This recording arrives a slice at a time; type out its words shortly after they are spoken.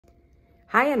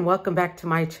Hi and welcome back to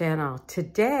my channel.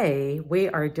 Today we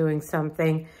are doing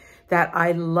something that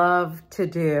I love to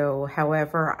do.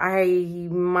 However, I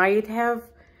might have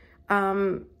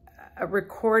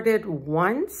recorded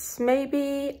once,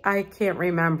 maybe. I can't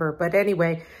remember. But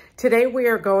anyway, today we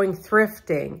are going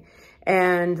thrifting.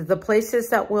 And the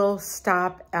places that we'll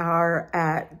stop are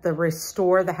at the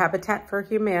Restore, the Habitat for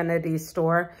Humanity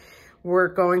store. We're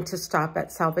going to stop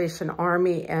at Salvation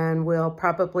Army, and we'll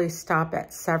probably stop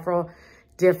at several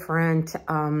different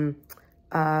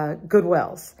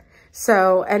Goodwills.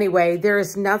 So anyway, there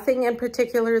is nothing in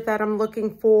particular that I'm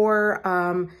looking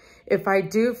for. If I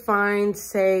do find,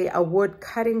 say, a wood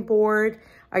cutting board,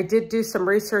 I did do some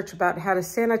research about how to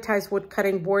sanitize wood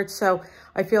cutting boards, so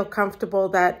I feel comfortable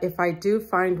that if I do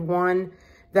find one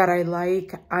that I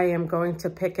like, I am going to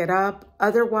pick it up.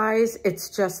 Otherwise, it's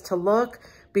just to look,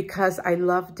 because I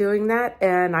love doing that,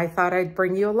 and I thought I'd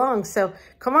bring you along. So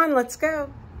come on, let's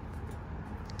go.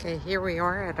 Okay, here we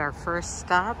are at our first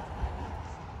stop,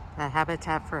 the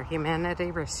Habitat for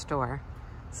Humanity Restore.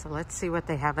 So let's see what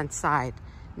they have inside.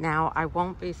 Now, I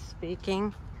won't be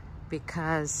speaking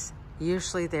because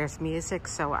usually there's music,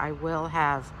 so I will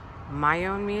have my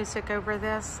own music over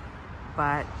this,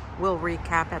 but we'll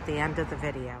recap at the end of the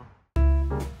video.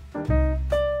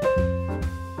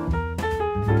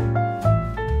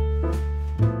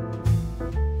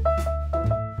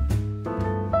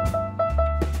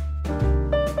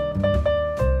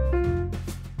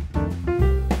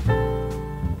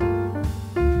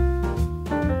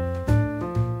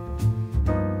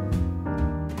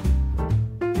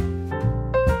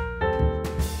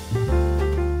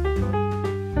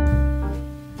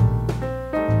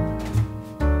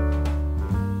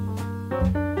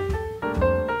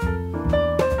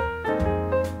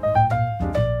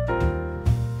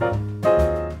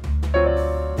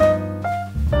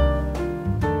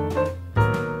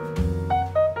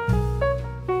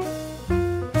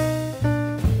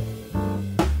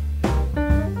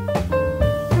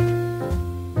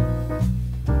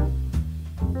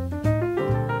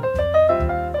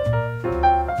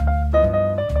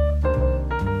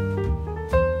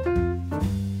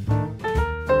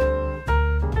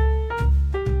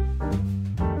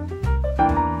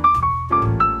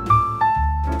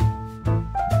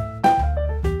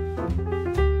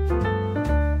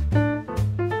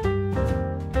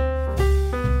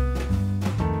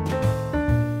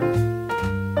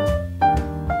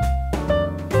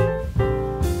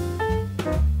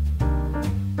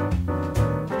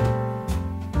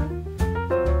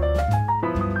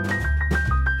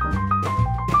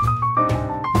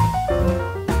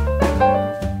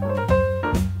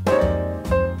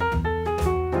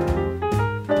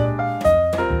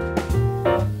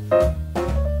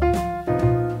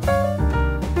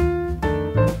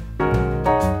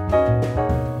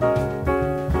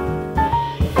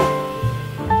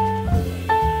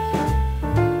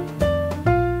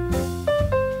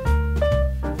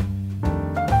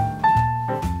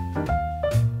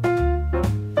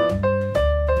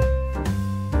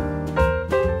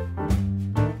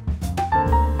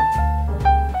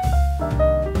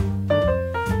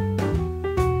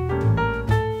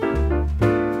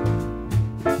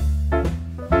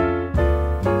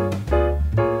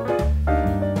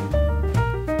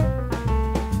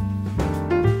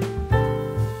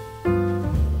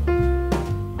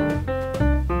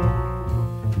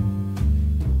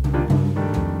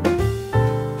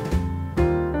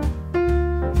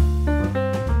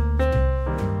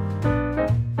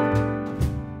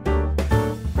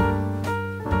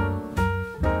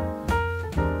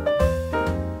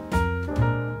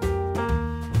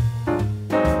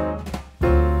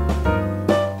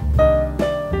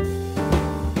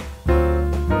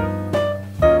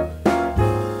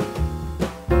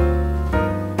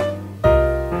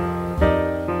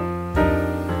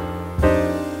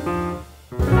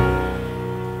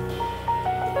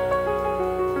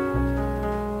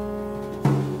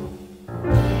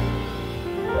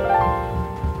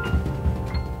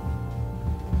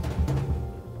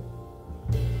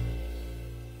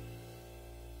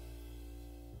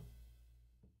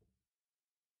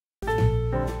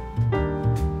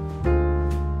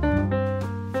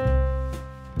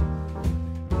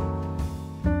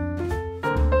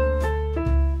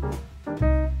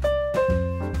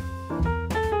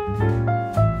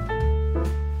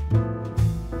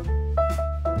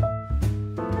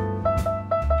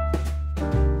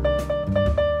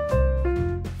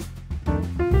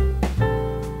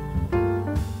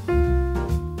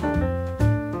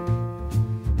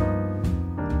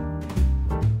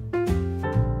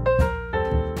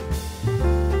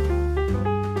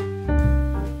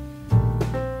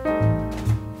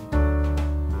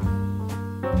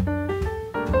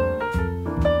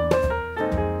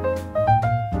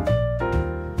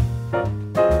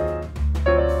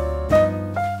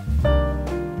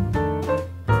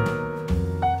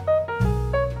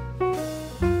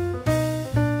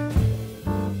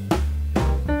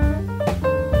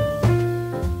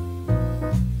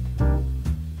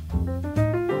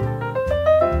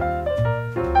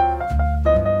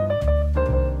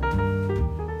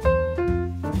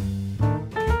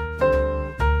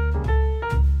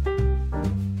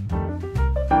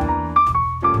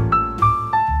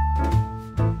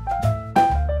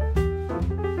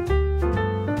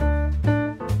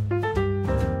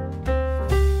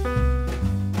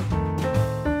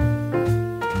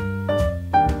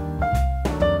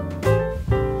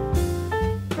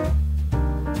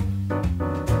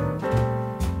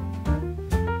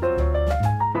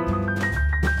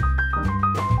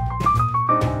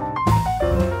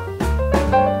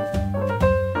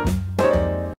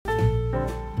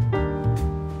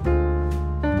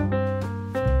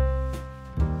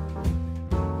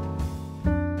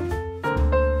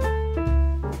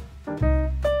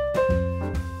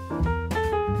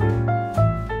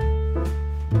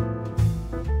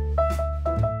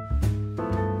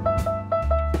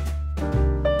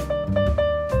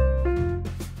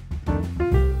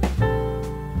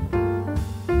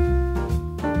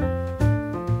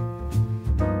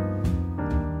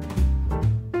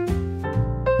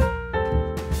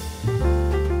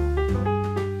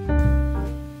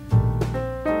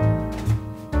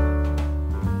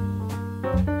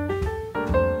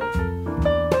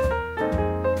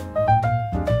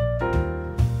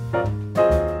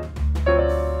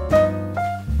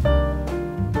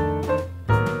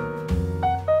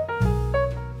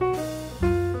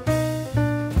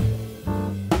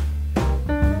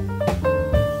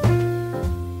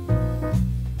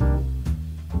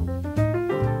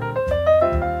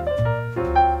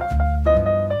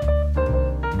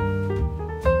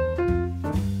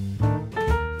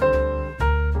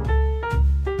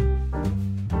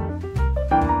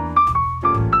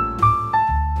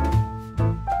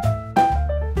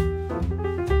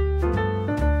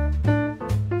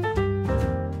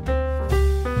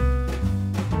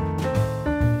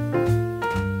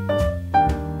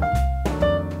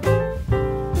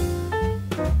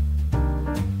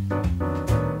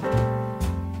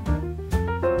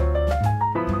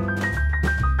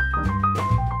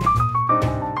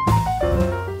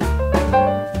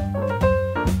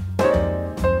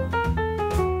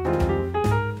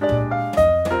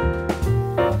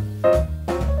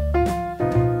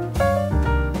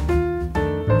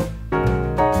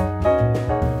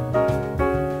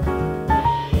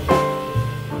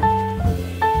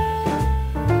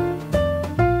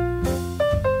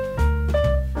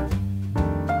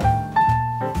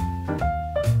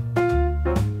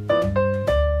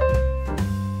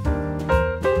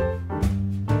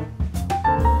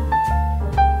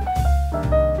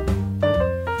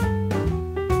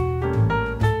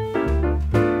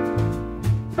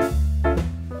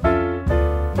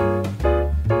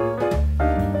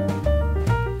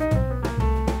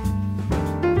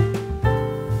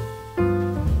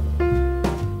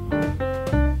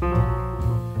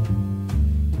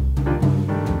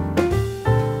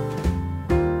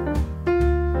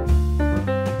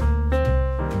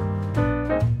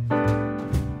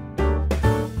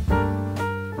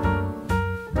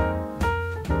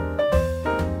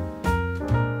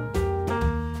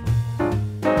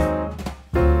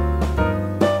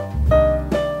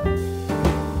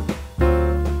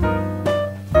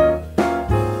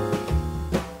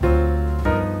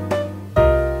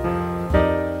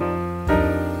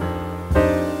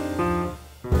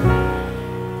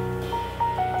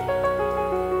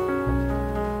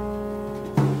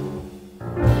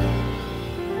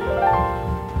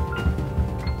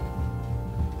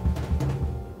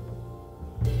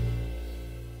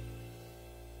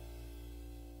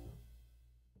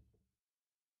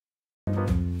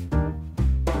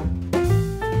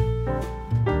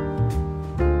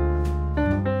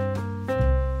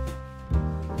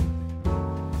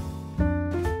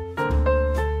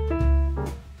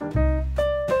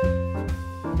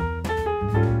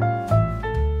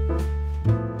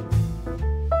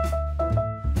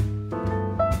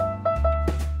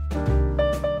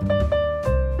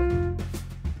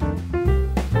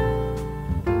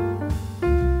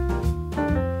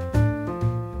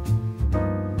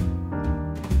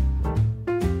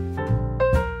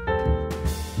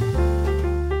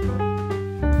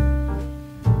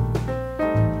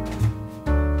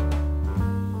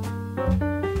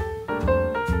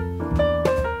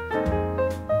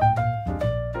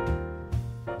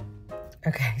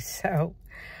 Okay, so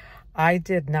I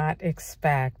did not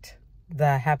expect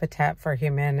the Habitat for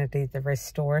Humanity, the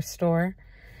Restore store,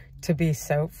 to be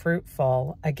so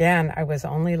fruitful. Again, I was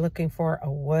only looking for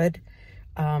a wood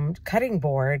cutting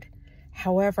board.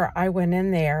 However, I went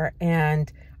in there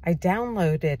and I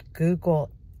downloaded Google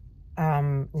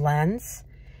Lens.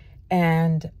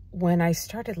 And when I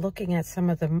started looking at some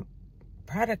of the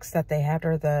products that they had,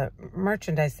 or the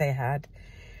merchandise they had,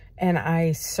 and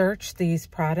I searched these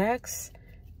products,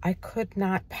 I could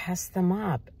not pass them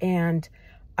up. And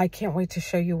I can't wait to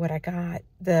show you what I got.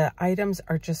 The items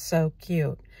are just so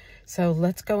cute. So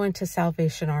let's go into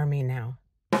Salvation Army now.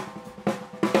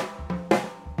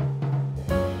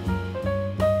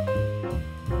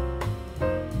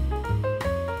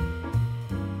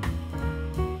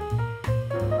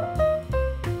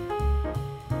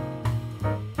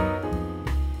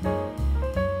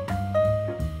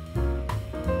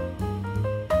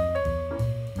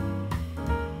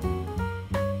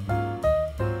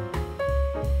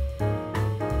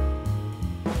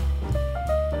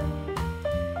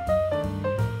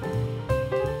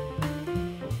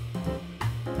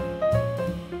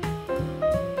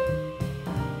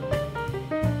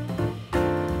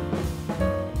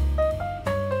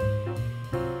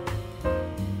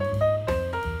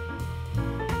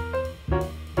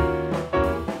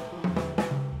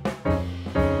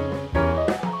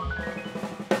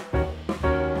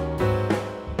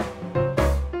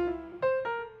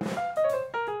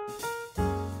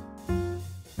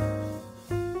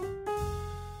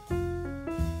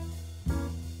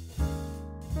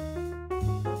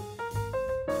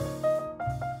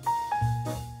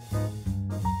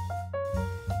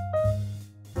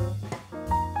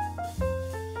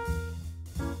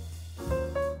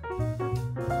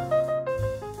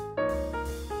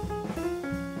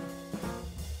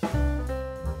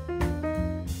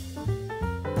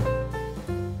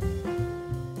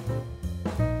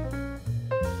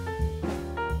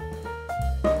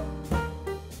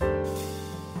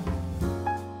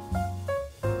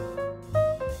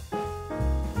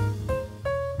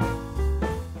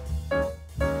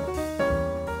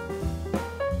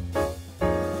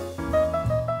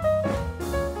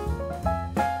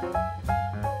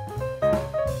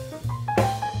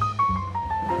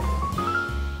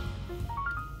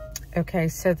 Okay,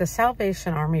 so the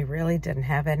Salvation Army really didn't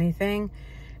have anything.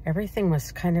 Everything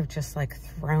was kind of just like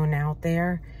thrown out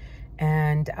there.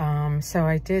 And so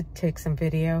I did take some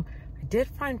video. I did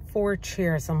find 4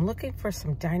 chairs. I'm looking for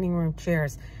some dining room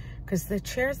chairs because the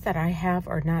chairs that I have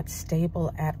are not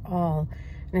stable at all.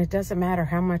 And it doesn't matter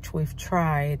how much we've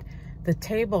tried. The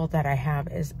table that I have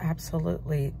is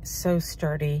absolutely so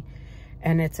sturdy.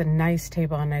 And it's a nice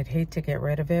table and I'd hate to get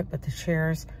rid of it, but the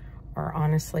chairs are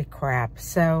honestly crap.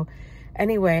 So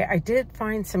anyway, I did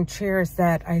find some chairs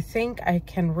that I think I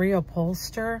can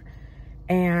reupholster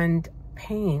and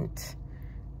paint.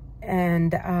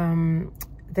 And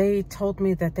they told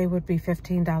me that they would be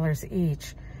 $15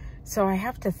 each. So I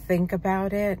have to think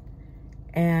about it.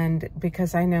 And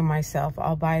because I know myself,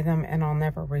 I'll buy them and I'll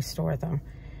never restore them.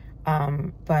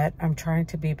 But I'm trying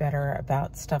to be better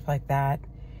about stuff like that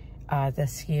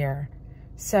this year.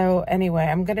 So anyway,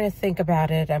 I'm going to think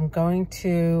about it. I'm going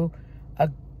to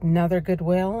another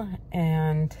Goodwill,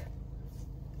 and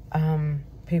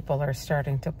people are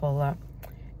starting to pull up,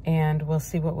 and we'll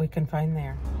see what we can find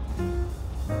there.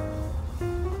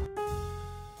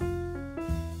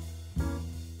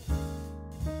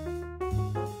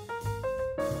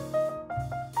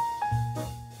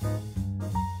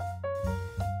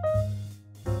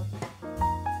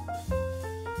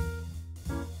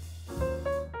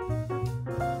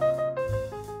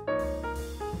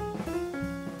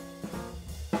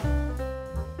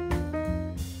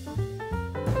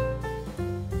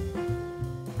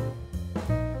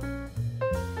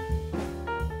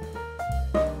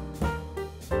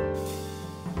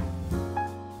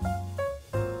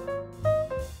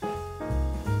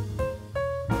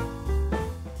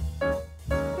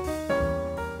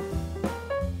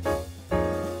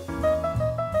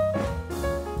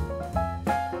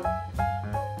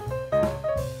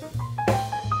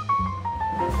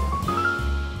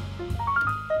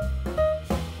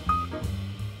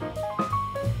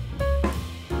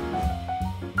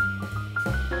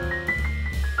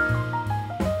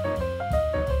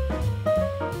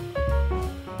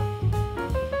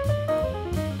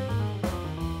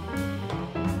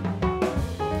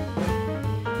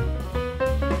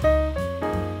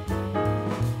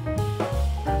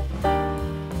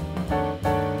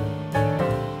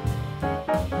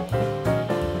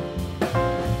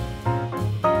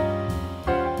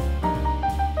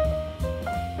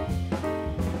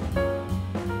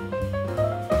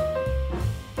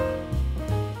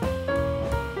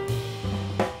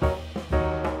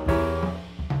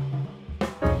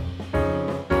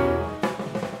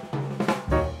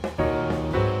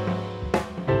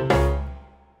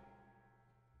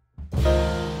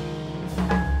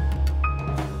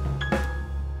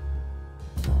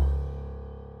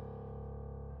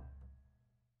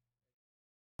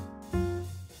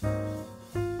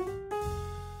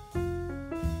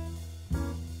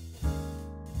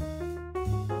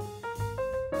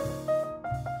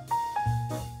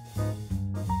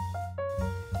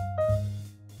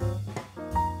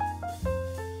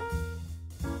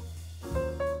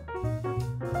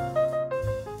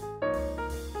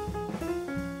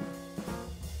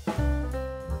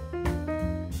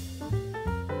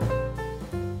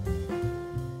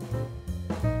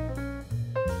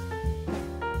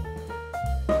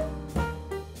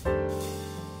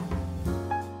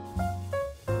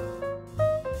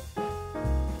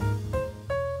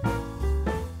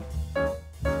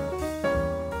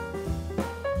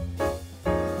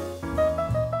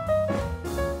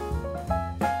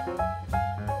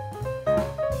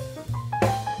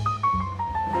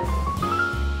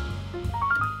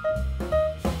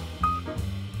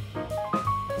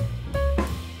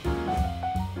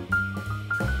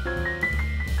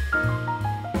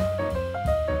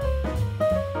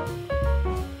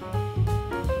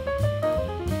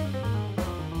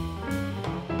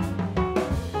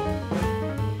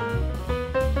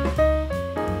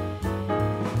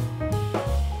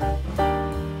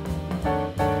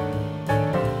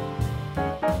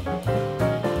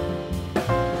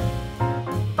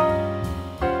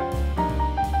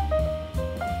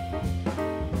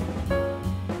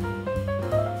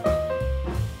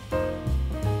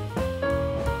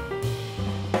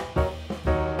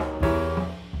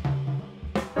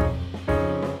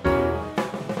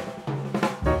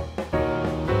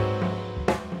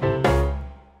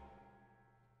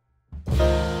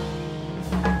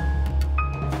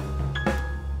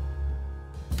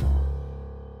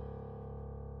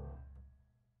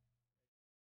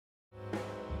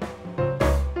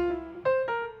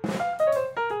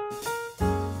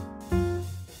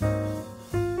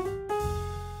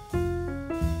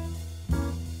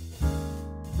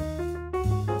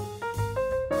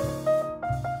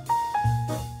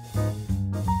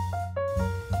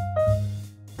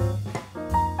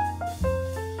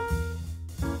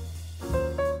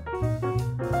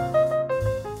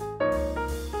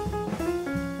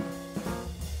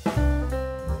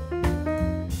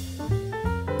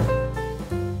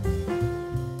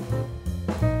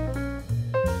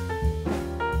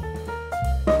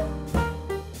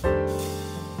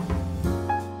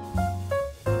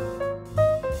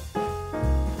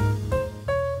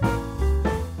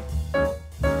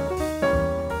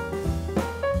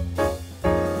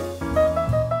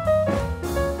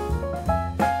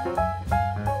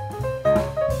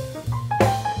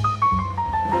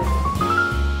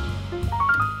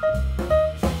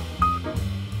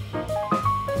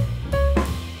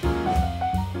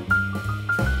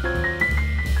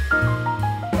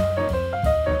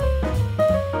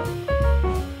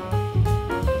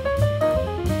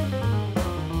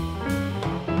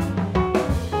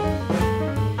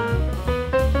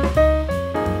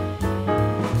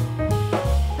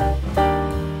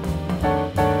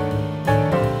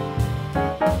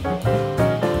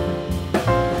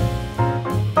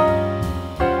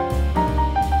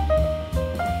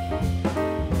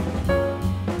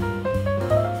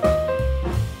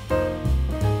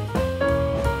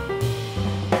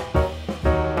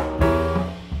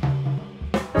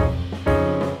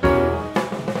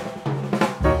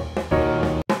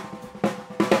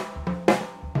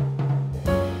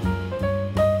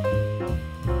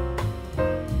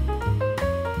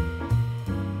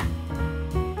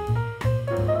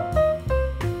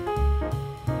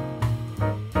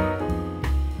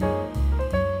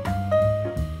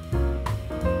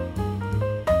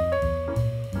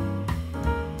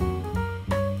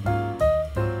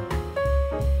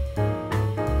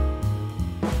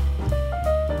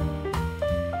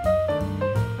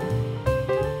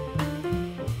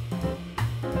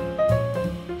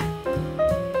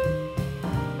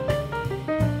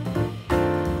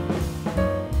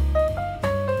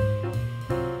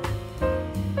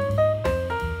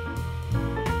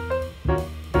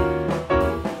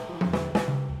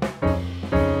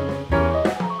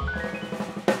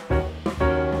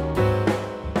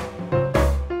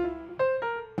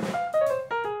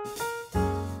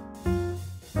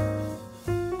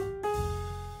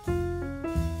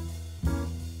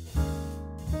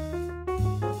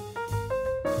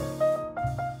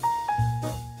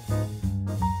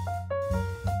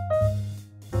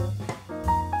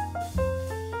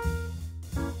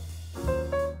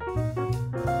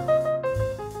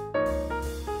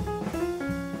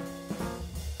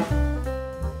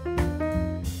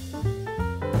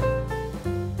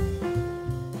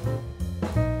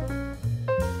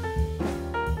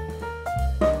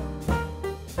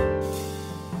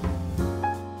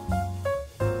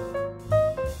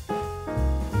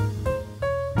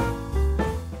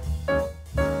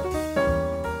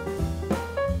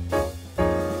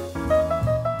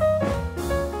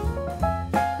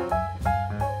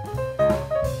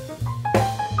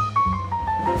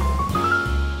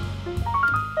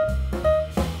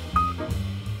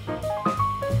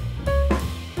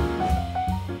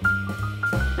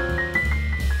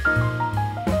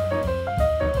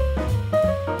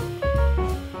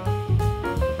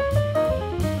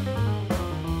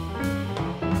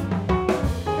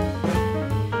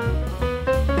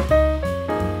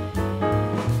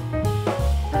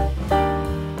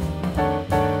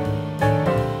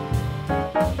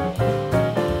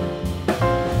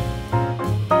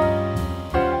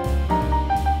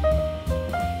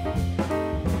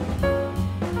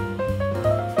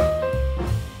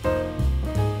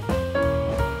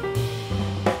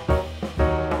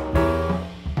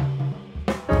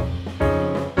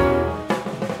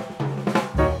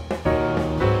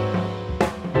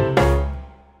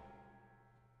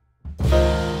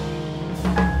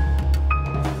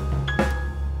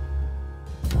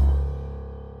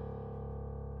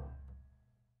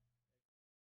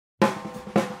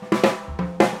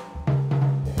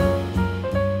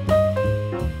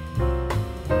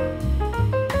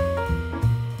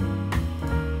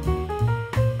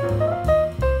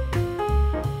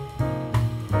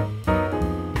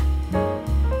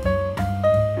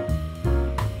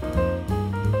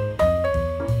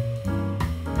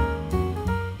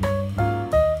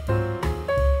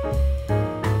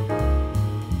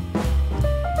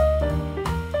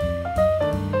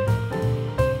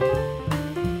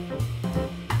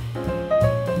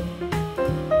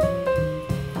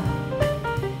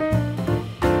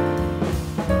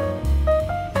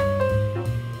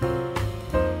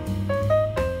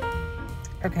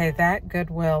 Okay, that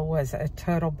Goodwill was a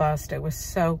total bust. It was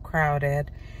so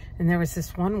crowded. And there was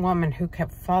this one woman who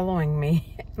kept following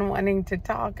me and wanting to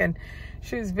talk. And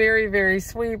she was very, very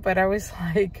sweet. But I was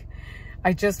like,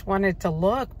 I just wanted to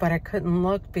look, but I couldn't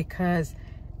look because,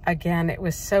 again, it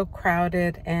was so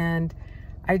crowded and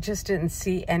I just didn't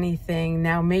see anything.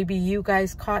 Now, maybe you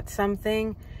guys caught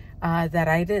something that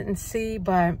I didn't see.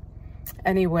 But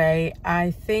anyway,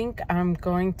 I think I'm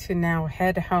going to now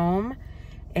head home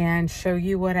and show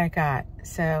you what I got.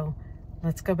 So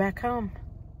let's go back home.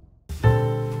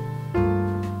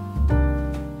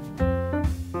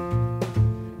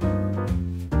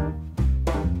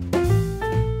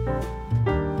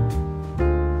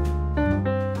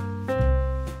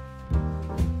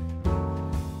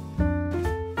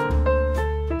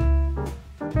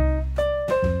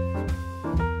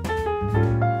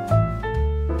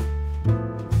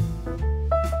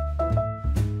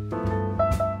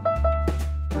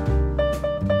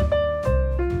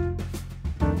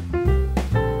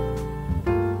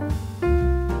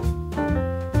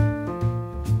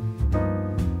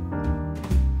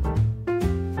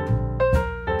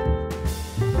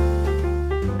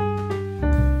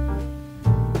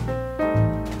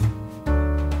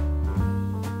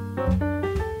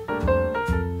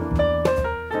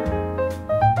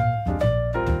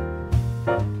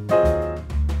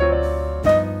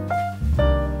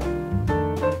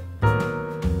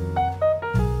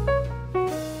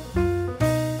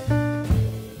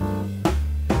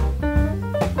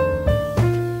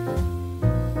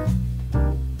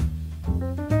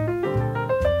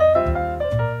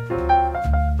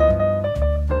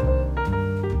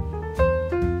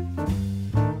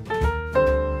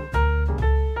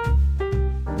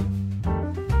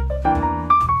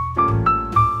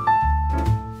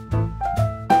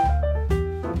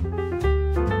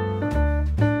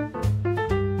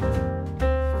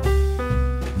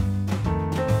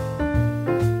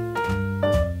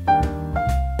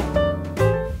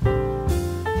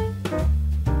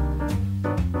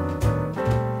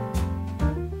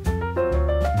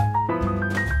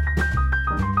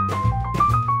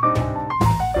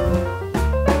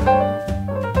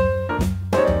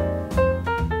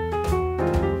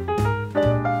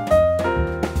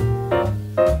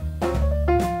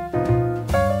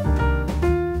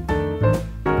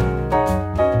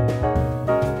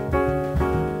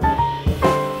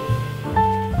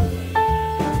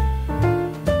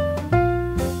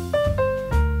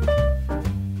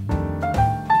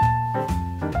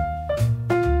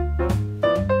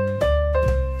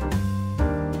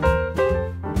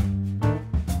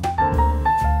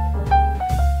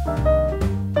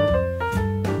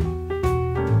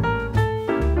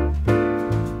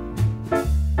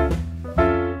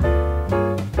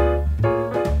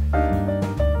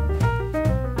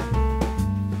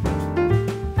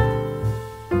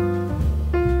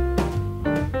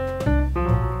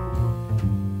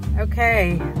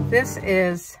 Okay, this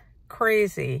is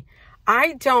crazy.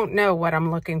 I don't know what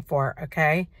I'm looking for,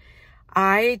 okay?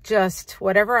 I just,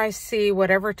 whatever I see,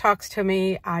 whatever talks to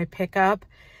me, I pick up.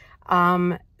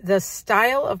 The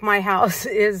style of my house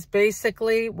is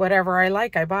basically whatever I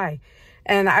like, I buy.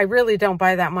 And I really don't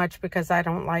buy that much because I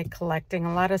don't like collecting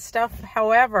a lot of stuff.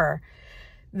 However,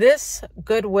 this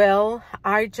Goodwill,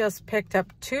 I just picked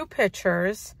up 2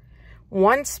 pictures.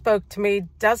 One spoke to me,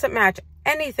 doesn't match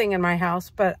anything in my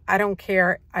house, but I don't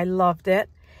care. I loved it.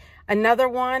 Another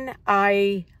one,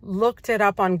 I looked it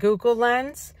up on Google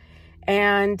Lens,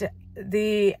 and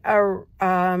a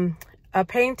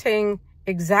painting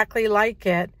exactly like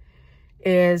it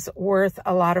is worth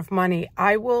a lot of money.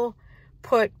 I will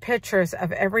put pictures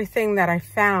of everything that I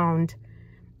found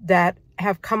that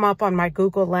have come up on my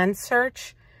Google Lens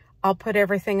search. I'll put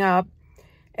everything up.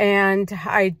 And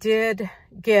I did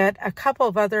get a couple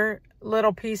of other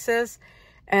little pieces,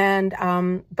 and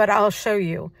but I'll show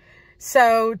you.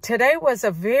 So today was a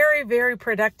very, very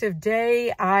productive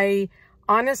day. I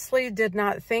honestly did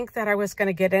not think that I was going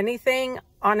to get anything.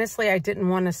 Honestly, I didn't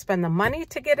want to spend the money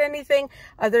to get anything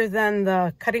other than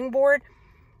the cutting board,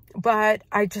 but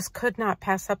I just could not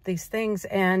pass up these things.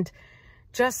 And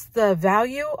just the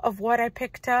value of what I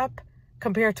picked up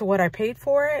compared to what I paid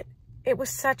for it, it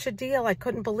was such a deal. I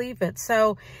couldn't believe it.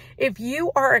 So if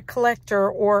you are a collector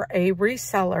or a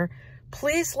reseller,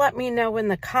 please let me know in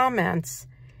the comments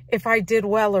if I did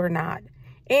well or not.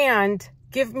 And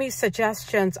give me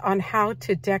suggestions on how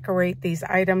to decorate these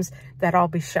items that I'll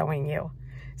be showing you.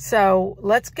 So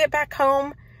let's get back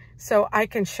home so I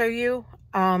can show you,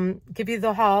 give you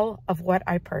the haul of what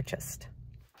I purchased.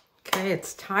 Okay,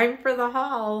 it's time for the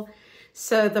haul.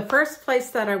 So the first place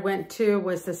that I went to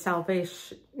was the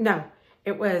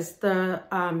It was the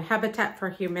Habitat for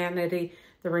Humanity,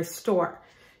 the Restore.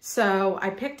 So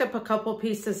I picked up a couple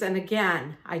pieces, and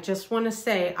again, I just want to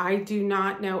say I do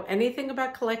not know anything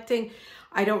about collecting.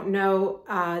 I don't know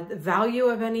the value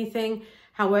of anything.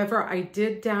 However, I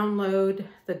did download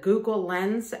the Google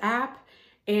Lens app,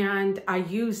 and I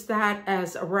used that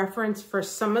as a reference for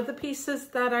some of the pieces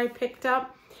that I picked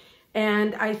up.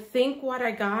 And I think what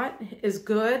I got is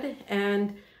good.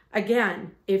 And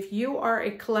again, if you are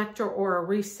a collector or a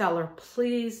reseller,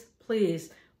 please, please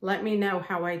let me know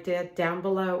how I did down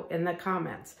below in the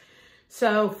comments.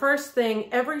 So first thing,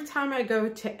 every time I go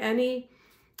to any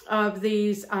of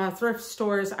these thrift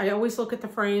stores, I always look at the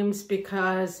frames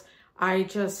because I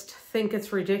just think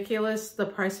it's ridiculous, the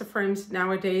price of frames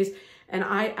nowadays. And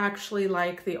I actually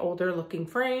like the older looking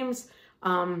frames,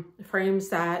 frames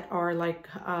that are like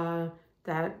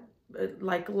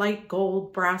light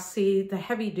gold, brassy, the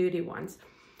heavy duty ones.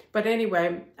 But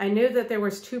anyway, I knew that there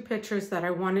was two pictures that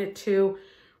I wanted to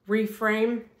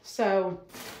reframe. So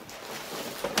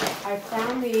I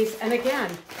found these, and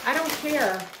again, I don't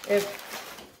care if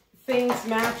things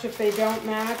match, if they don't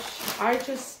match. I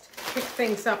just pick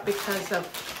things up because of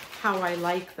how I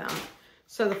like them.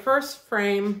 So the first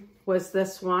frame was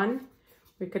this one.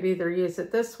 We could either use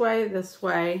it this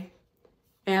way,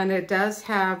 and it does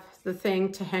have the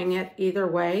thing to hang it either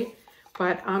way,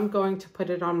 but I'm going to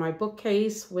put it on my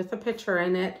bookcase with a picture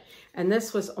in it, and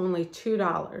this was only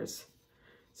 $2.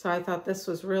 So I thought this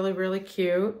was really, really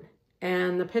cute.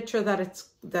 And the picture that's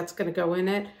going to go in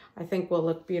it, I think will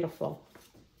look beautiful.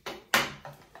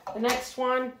 The next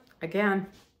one, again,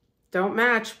 don't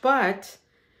match, but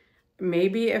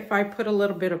maybe if I put a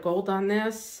little bit of gold on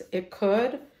this, it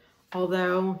could.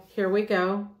 Although, here we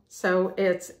go. So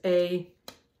it's I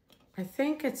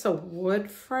think it's a wood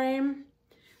frame.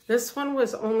 This one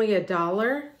was only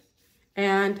 $1.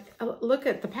 And look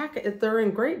at the packet, they're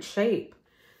in great shape.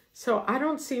 So I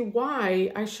don't see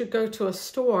why I should go to a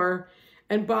store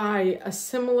and buy a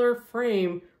similar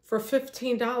frame for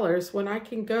 $15 when I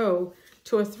can go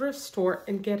to a thrift store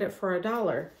and get it for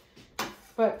 $1.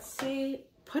 But see,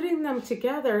 putting them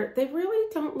together, they really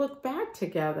don't look bad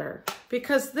together,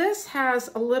 because this has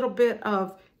a little bit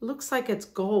of, looks like it's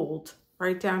gold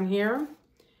right down here.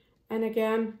 And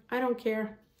again, I don't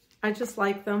care. I just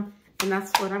like them, and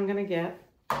that's what I'm gonna get.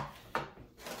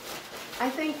 I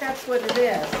think that's what it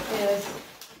is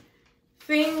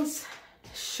things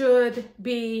should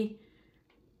be,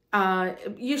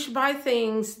 you should buy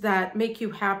things that make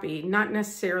you happy, not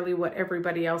necessarily what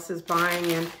everybody else is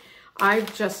buying. And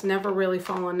I've just never really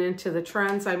fallen into the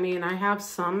trends. I mean, I have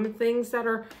some things that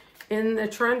are in the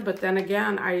trend, but then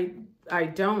again, I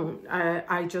don't.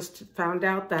 I just found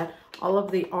out that all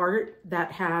of the art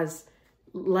that has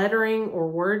lettering or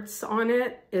words on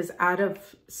it is out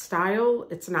of style.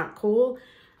 It's not cool.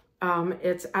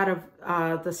 It's out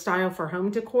of the style for home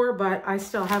decor, but I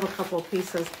still have a couple of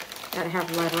pieces that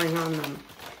have lettering on them.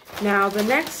 Now, the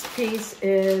next piece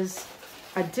is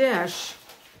a dish.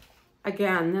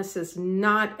 Again, this is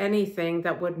not anything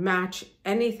that would match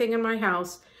anything in my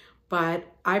house, but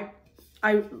I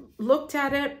looked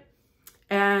at it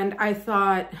and I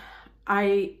thought,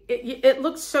 it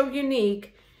looks so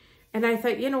unique. And I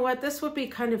thought, you know what, this would be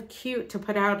kind of cute to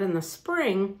put out in the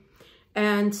spring.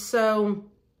 And so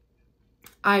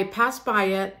I passed by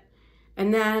it,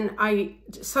 and then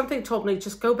something told me,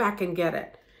 just go back and get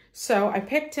it. So I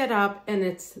picked it up, and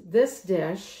it's this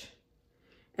dish.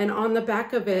 And on the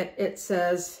back of it, it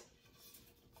says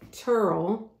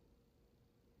Turl.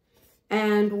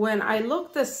 And when I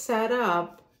looked this set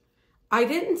up, I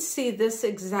didn't see this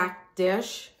exact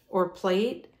dish or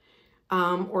plate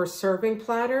or serving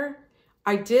platter.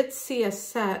 I did see a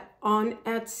set on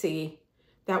Etsy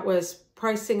that was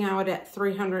pricing out at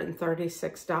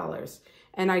 $336.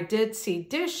 And I did see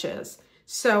dishes.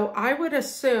 So I would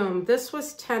assume this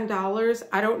was $10.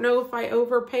 I don't know if I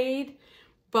overpaid,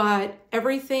 but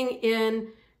everything in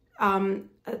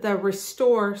the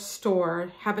Restore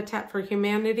store, Habitat for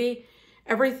Humanity,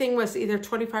 everything was either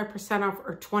 25% off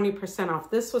or 20% off.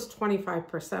 This was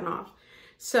 25% off.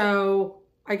 So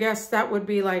I guess that would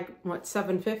be like, what,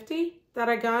 $7.50 that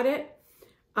I got it.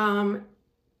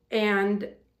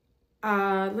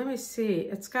 Let me see,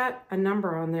 it's got a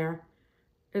number on there.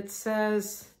 It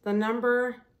says the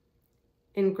number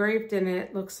engraved in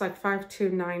it looks like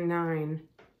 5299.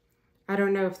 I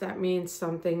don't know if that means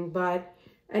something, but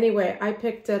anyway, I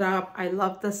picked it up. I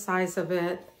love the size of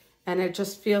it, and it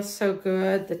just feels so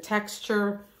good. The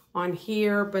texture on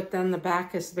here, but then the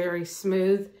back is very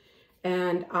smooth.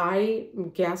 And I'm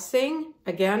guessing,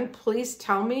 again, please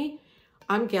tell me,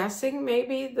 I'm guessing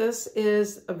maybe this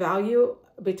is a value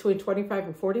between $25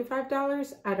 and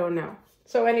 $45. I don't know.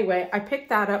 So anyway, I picked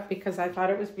that up because I thought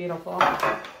it was beautiful.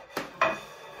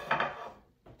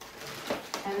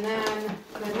 And then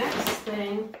the next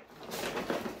thing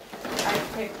I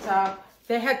picked up,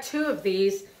 they had two of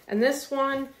these, and this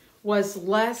one was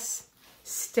less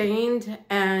stained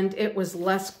and it was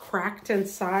less cracked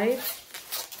inside.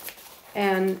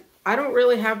 And I don't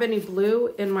really have any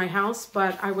blue in my house,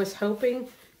 but I was hoping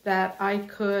that I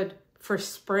could, for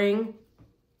spring,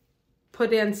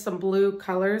 put in some blue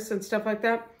colors and stuff like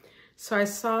that. So I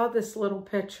saw this little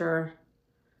picture.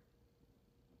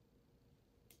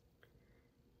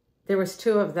 There was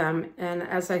two of them, and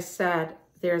as I said,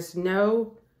 there's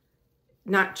not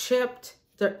chipped.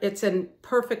 It's in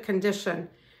perfect condition.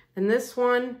 And this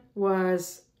one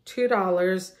was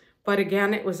 $2, but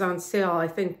again, it was on sale, I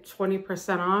think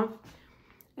 20% off.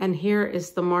 And here is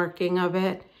the marking of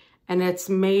it, and it's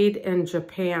made in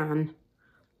Japan.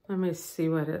 Let me see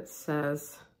what it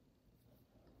says.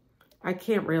 I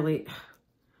can't really,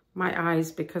 my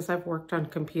eyes, because I've worked on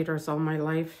computers all my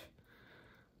life.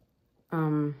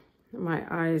 My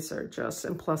eyes are just,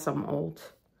 and plus I'm old.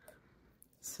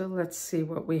 So let's see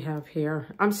what we have here.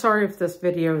 I'm sorry if this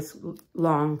video is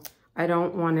long. I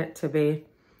don't want it to be,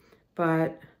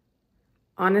 but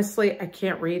honestly, I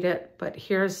can't read it, but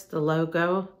here's the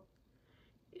logo,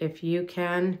 if you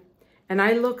can. And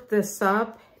I looked this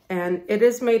up, and it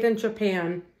is made in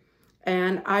Japan,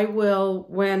 and I will,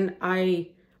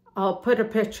 I'll put a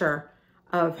picture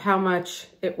of how much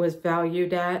it was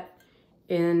valued at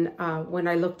in when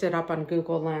I looked it up on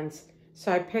Google Lens.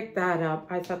 So I picked that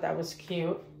up. I thought that was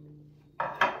cute.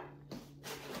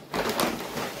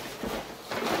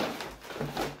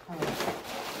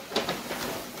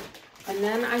 And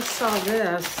then I saw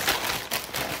this.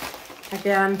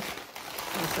 Again,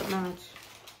 doesn't match.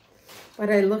 But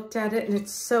I looked at it and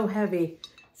it's so heavy.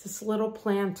 It's this little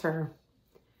planter.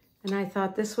 And I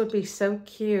thought this would be so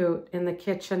cute in the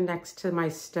kitchen next to my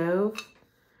stove.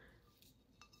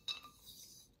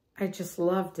 I just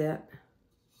loved it.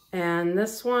 And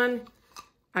this one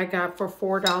I got for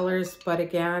 $4, but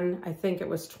again, I think it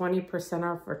was 20%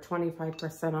 off or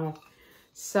 25% off.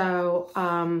 So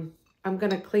I'm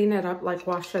gonna clean it up, like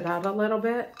wash it out a little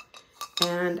bit.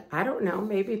 And I don't know,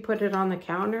 maybe put it on the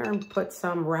counter and put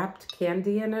some wrapped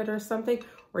candy in it or something,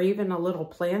 or even a little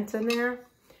plant in there.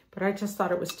 But I just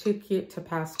thought it was too cute to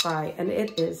pass by. And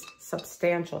it is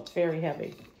substantial, it's very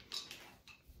heavy.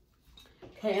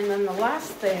 Okay, and then the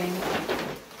last thing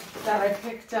that I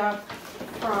picked up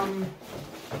from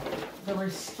the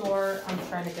Restore, I'm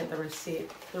trying to get the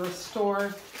receipt, the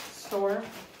Restore store,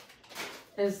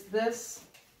 is this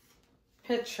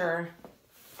picture.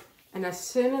 And as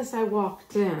soon as I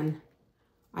walked in,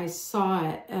 I saw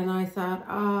it and I thought,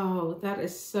 oh, that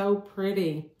is so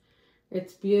pretty.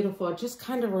 It's beautiful. It just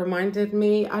kind of reminded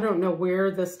me, I don't know where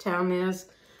this town is,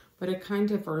 but it kind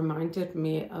of reminded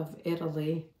me of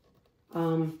Italy.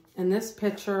 And this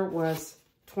picture was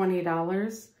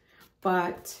 $20,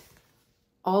 but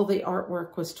all the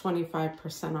artwork was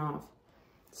 25% off.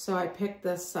 So I picked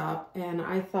this up and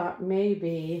I thought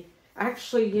maybe,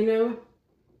 actually, you know,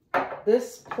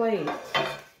 this plate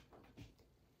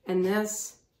and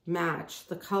this match.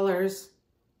 The colors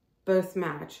both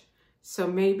match. So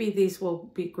maybe these will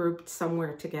be grouped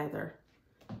somewhere together.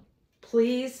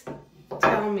 Please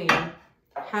tell me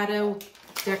how to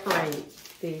decorate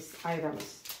these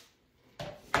items.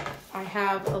 I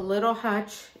have a little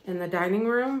hutch in the dining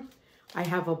room. I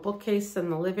have a bookcase in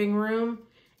the living room.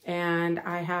 And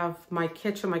I have my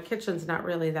kitchen. My kitchen's not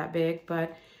really that big,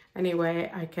 but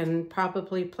anyway, I can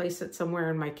probably place it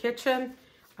somewhere in my kitchen.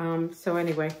 So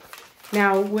anyway,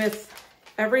 now with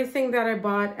everything that I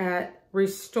bought at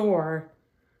Restore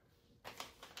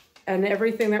and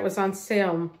everything that was on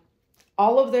sale,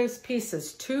 all of those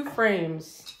pieces, 2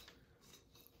 frames,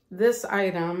 this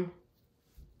item,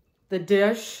 the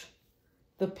dish,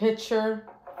 the pitcher,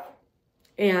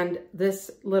 and this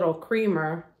little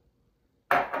creamer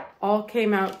all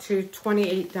came out to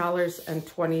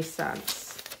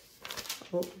 $28.20.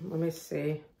 Oh, let me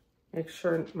see. Make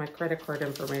sure my credit card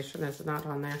information is not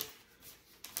on there.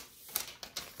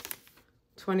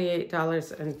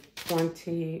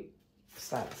 $28.20.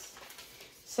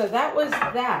 So that was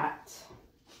that.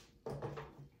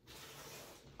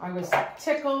 I was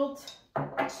tickled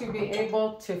to be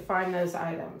able to find those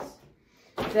items.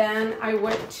 Then I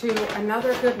went to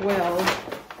another Goodwill.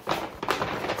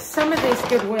 Some of these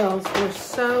Goodwills were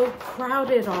so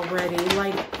crowded already.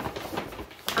 Like,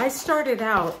 I started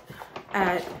out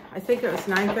at, I think it was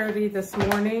 9:30 this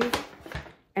morning,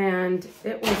 And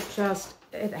it was just,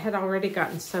 it had already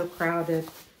gotten so crowded.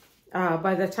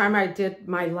 By the time I did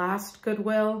my last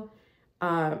Goodwill,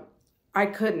 I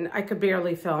could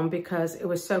barely film because it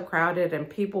was so crowded and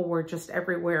people were just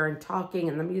everywhere and talking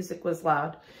and the music was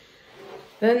loud.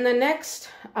 Then the next,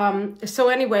 so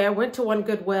anyway, I went to one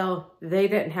Goodwill. They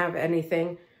didn't have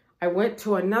anything. I went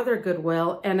to another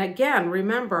Goodwill. And again,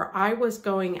 remember, I was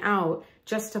going out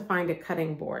just to find a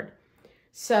cutting board.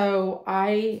 So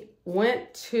I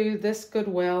went to this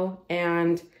Goodwill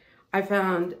and I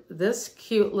found this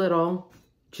cute little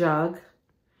jug.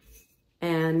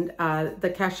 And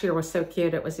the cashier was so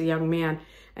cute. It was a young man.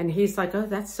 And he's like, oh,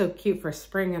 that's so cute for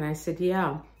spring. And I said,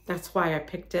 yeah, that's why I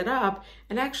picked it up.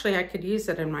 And actually, I could use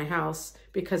it in my house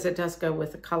because it does go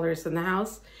with the colors in the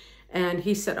house. And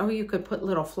he said, oh, you could put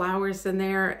little flowers in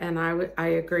there. And I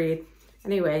agreed.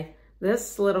 Anyway,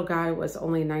 this little guy was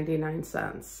only 99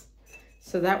 cents.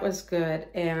 So that was good.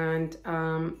 And,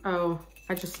 oh,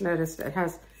 I just noticed it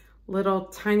has little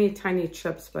tiny, tiny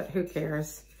chips, but who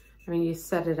cares? I mean, you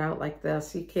set it out like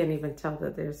this, you can't even tell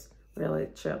that there's really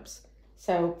chips.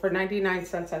 So for 99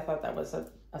 cents, I thought that was a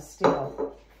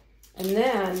steal. And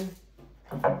then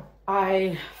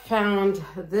I found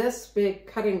this big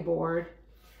cutting board.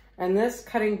 And this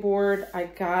cutting board I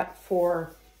got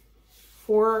for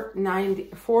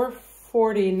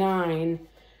 $4.49.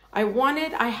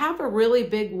 I have a really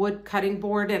big wood cutting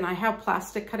board and I have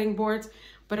plastic cutting boards,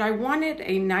 but I wanted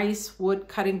a nice wood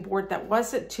cutting board that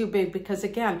wasn't too big because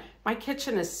again, my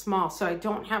kitchen is small, so I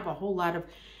don't have a whole lot of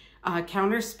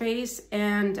counter space.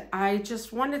 And I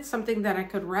just wanted something that I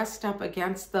could rest up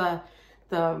against the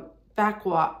back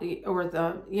wall or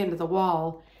the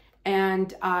wall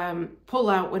and pull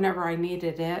out whenever I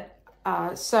needed it.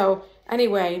 So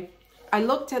anyway, I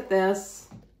looked at this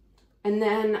and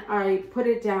then I put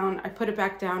it down. I put it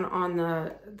back down on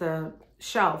the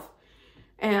shelf.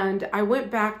 And I went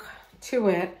back to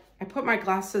it, I put my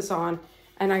glasses on,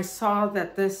 and I saw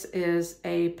that this is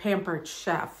a Pampered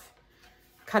Chef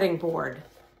cutting board.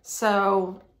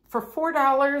 So for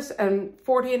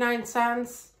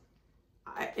 $4.49,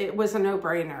 it was a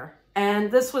no-brainer.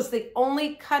 And this was the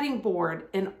only cutting board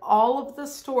in all of the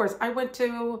stores. I went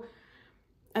to,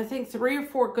 I think, 3 or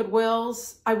 4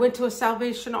 Goodwills. I went to a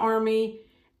Salvation Army,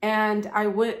 and I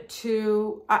went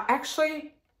to,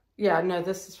 actually, yeah, no,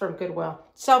 this is from Goodwill.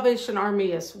 Salvation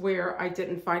Army is where I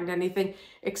didn't find anything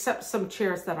except some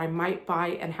chairs that I might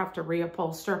buy and have to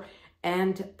reupholster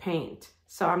and paint.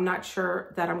 So I'm not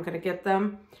sure that I'm going to get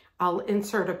them. I'll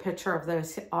insert a picture of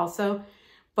those also.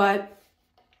 But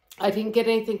I didn't get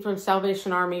anything from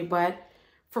Salvation Army, but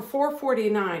for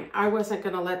 $4.49, I wasn't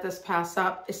going to let this pass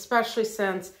up, especially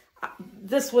since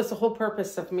this was the whole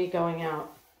purpose of me going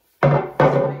out. So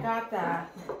I got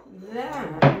that.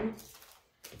 Then,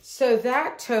 so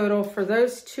that total for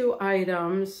those 2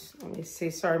 items, let me see,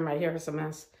 sorry, my hair is a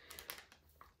mess.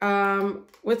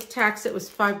 With tax, it was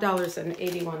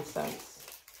 $5.81.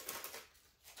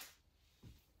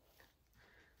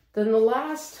 Then the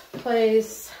last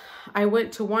place, I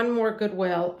went to one more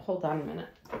Goodwill. Hold on a minute.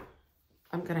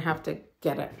 I'm going to have to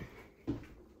get it.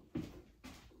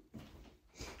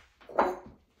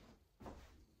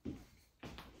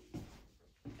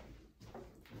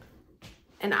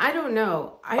 And I don't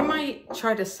know, I might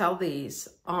try to sell these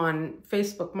on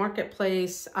Facebook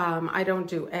Marketplace. I don't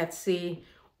do Etsy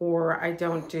or I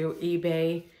don't do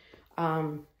eBay.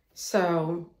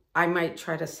 So I might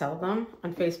try to sell them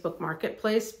on Facebook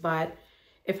Marketplace, but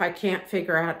if I can't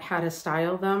figure out how to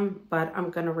style them, but I'm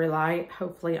going to rely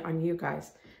hopefully on you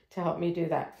guys to help me do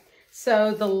that.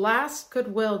 So the last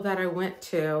Goodwill that I went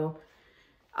to,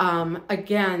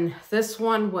 again, this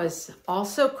one was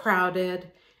also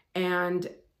crowded and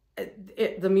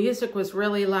the music was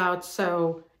really loud.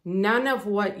 So none of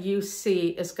what you see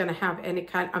is going to have any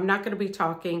kind, I'm not going to be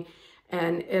talking,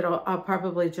 and I'll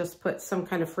probably just put some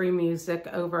kind of free music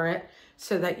over it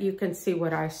so that you can see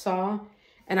what I saw.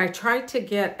 And I tried to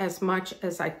get as much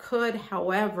as I could.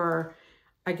 However,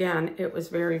 again, it was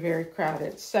very, very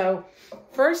crowded. So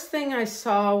first thing I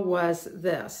saw was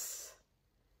this.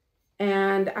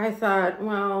 And I thought,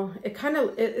 well, it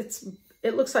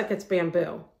looks like it's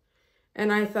bamboo.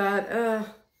 And I thought,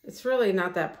 it's really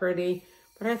not that pretty.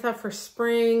 But I thought for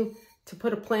spring, to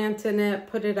put a plant in it,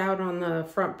 put it out on the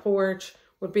front porch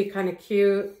would be kind of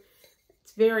cute.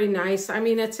 It's very nice. I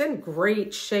mean, it's in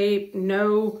great shape,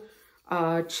 no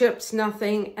chips,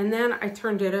 nothing. And then I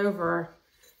turned it over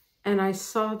and I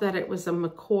saw that it was a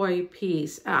McCoy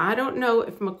piece. I don't know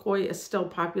if McCoy is still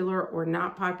popular or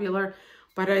not popular,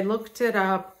 but I looked it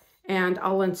up and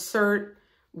I'll insert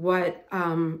what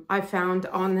I found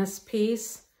on this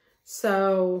piece.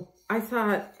 So I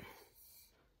thought,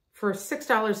 for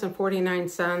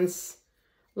 $6.49.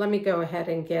 Let me go ahead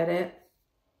and get it.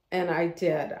 And I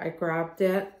did. I grabbed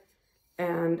it.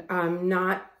 And I'm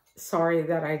not sorry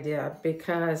that I did,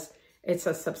 because it's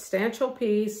a substantial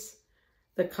piece.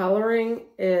 The coloring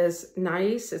is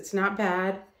nice. It's not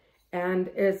bad.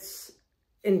 And it's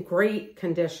in great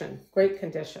condition. Great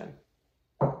condition.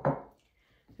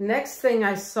 Next thing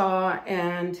I saw,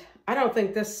 and I don't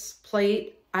think this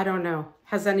plate, I don't know,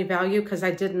 has any value because I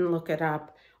didn't look it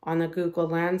up on the Google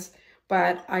Lens.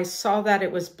 But I saw that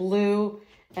it was blue.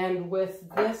 And with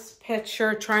this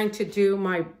picture, trying to do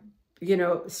my, you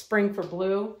know, spring for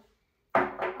blue,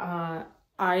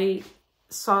 I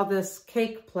saw this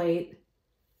cake plate.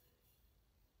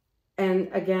 And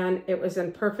again, it was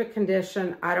in perfect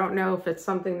condition. I don't know if it's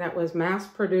something that was mass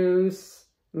produced.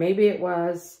 Maybe it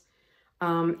was.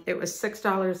 It was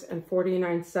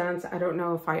 $6.49. I don't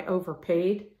know if I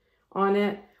overpaid on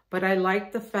it, but I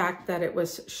liked the fact that it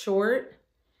was short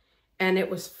and it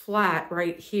was flat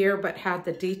right here, but had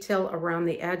the detail around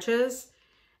the edges.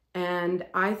 And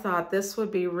I thought this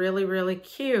would be really, really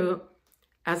cute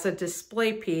as a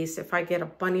display piece if I get a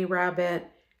bunny rabbit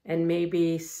and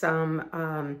maybe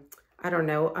some, I don't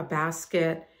know, a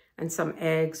basket and some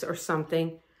eggs or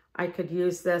something. I could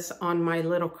use this on my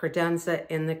little credenza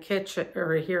in the kitchen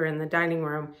or here in the dining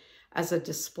room as a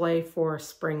display for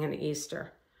spring and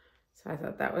Easter. So I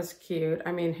thought that was cute.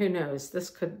 I mean, who knows?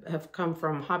 This could have come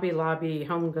from Hobby Lobby,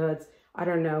 Home Goods. I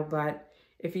don't know, but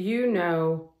if you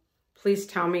know, please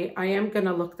tell me. I am going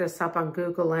to look this up on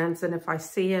Google Lens, and if I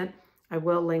see it, I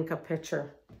will link a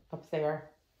picture up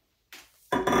there.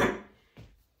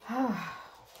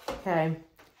 Okay.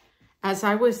 As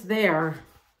I was there,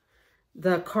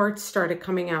 the carts started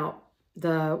coming out.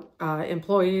 The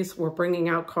employees were bringing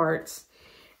out carts,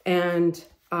 and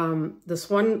this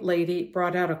one lady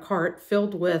brought out a cart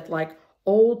filled with like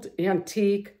old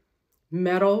antique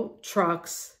metal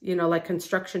trucks, you know, like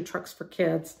construction trucks for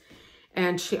kids.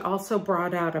 And she also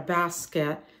brought out a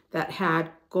basket that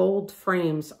had gold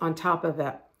frames on top of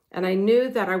it. And I knew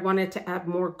that I wanted to add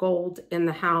more gold in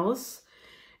the house.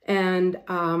 And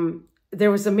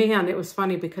there was a man, it was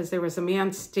funny because there was a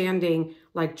man standing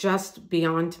like just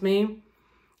beyond me.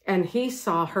 And he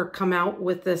saw her come out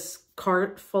with this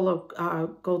cart full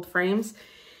of gold frames.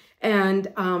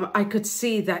 And I could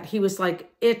see that he was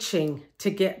like itching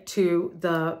to get to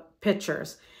the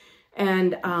pictures.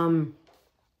 And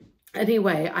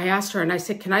anyway, I asked her and I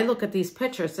said, can I look at these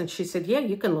pictures? And she said, yeah,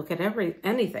 you can look at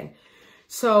anything.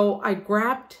 So I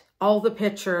grabbed all the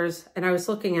pictures and I was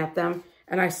looking at them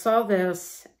and I saw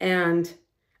this. And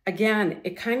again,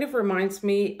 it kind of reminds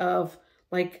me of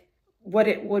like what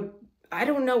it would, I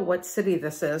don't know what city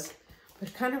this is, but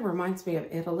it kind of reminds me of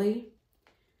Italy.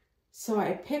 So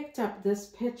I picked up this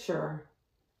picture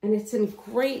and it's in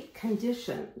great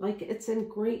condition. Like it's in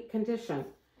great condition.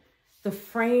 The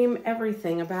frame,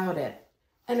 everything about it.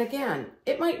 And again,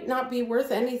 it might not be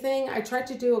worth anything. I tried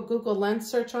to do a Google Lens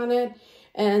search on it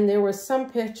and there were some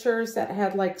pictures that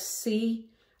had like sea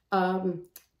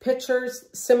pictures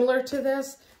similar to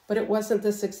this, but it wasn't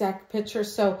this exact picture.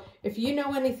 So if you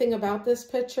know anything about this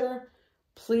picture,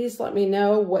 please let me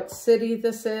know what city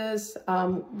this is,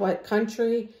 what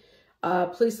country.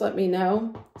 Please let me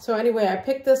know. So anyway, I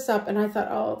picked this up and I thought,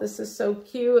 oh, this is so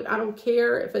cute. I don't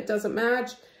care if it doesn't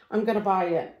match. I'm going to buy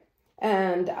it.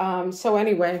 And so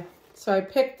anyway, so I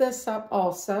picked this up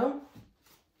also.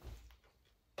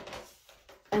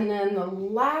 And then the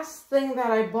last thing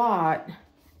that I bought,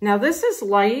 now this is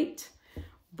light,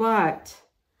 but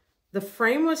the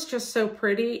frame was just so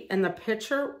pretty and the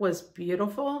picture was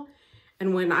beautiful.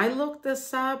 And when I looked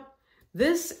this up,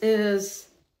 this is,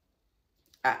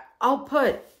 I'll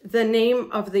put the name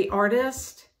of the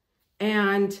artist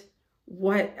and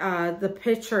what the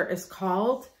picture is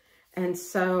called. And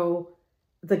so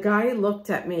the guy looked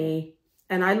at me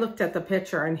and I looked at the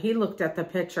picture and he looked at the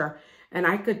picture and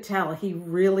I could tell he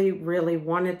really, really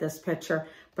wanted this picture.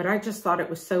 But I just thought it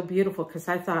was so beautiful because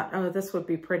I thought, oh, this would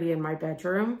be pretty in my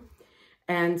bedroom.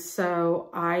 And so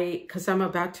because I'm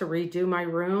about to redo my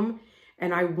room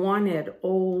and I wanted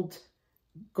old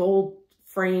gold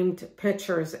framed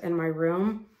pictures in my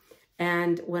room.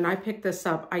 And when I picked this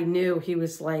up, I knew he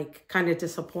was like kind of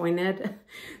disappointed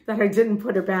that I didn't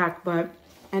put it back. But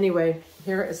anyway,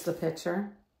 here is the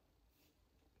picture.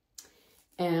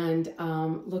 And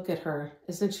look at her.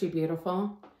 Isn't she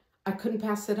beautiful? I couldn't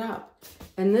pass it up.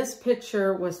 And this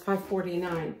picture was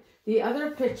 $5.49. The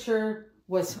other picture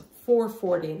was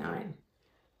 $4.49.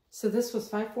 So this was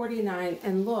 $5.49.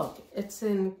 And look, it's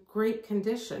in great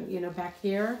condition. You know, back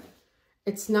here.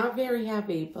 It's not very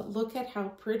heavy, but look at how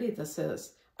pretty this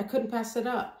is. I couldn't pass it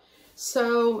up.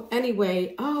 So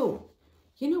anyway, oh,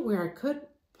 you know where I could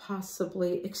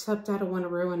possibly, except I don't want to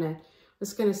ruin it. I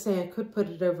was going to say I could put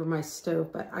it over my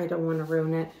stove, but I don't want to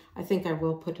ruin it. I think I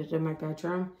will put it in my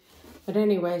bedroom. But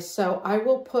anyway, so I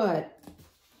will put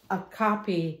a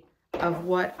copy of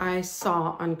what I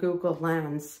saw on Google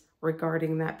Lens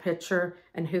regarding that picture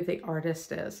and who the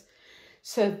artist is.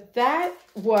 So that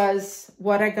was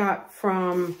what I got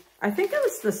from, I think it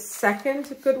was the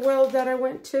second Goodwill that I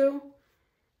went to.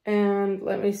 And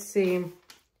let me see.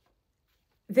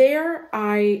 There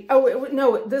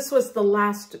no, this was the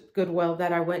last Goodwill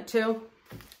that I went to.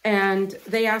 And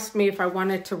they asked me if I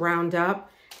wanted to round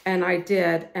up, and I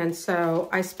did. And so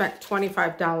I spent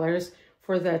 $25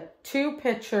 for the 2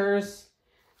 pictures,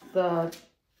 the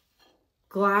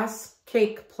glass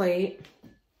cake plate,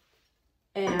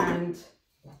 and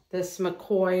this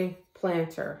McCoy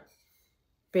planter,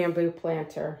 bamboo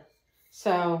planter.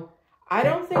 So I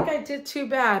don't think I did too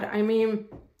bad. I mean,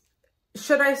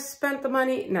 should I spend the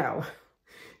money? No.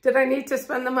 Did I need to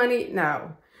spend the money?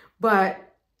 No. But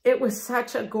it was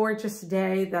such a gorgeous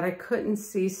day that I couldn't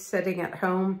cease sitting at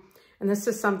home. And this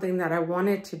is something that I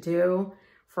wanted to do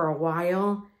for a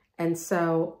while. And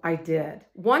so I did.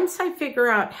 Once I figure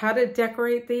out how to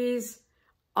decorate these,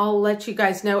 I'll let you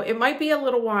guys know. It might be a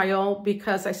little while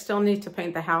because I still need to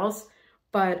paint the house.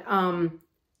 But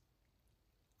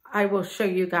I will show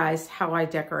you guys how I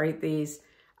decorate these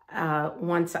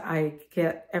once I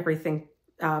get everything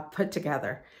put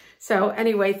together. So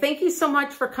anyway, thank you so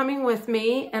much for coming with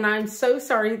me. And I'm so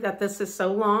sorry that this is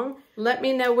so long. Let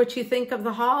me know what you think of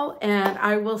the haul, and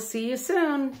I will see you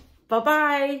soon.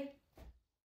 Bye-bye.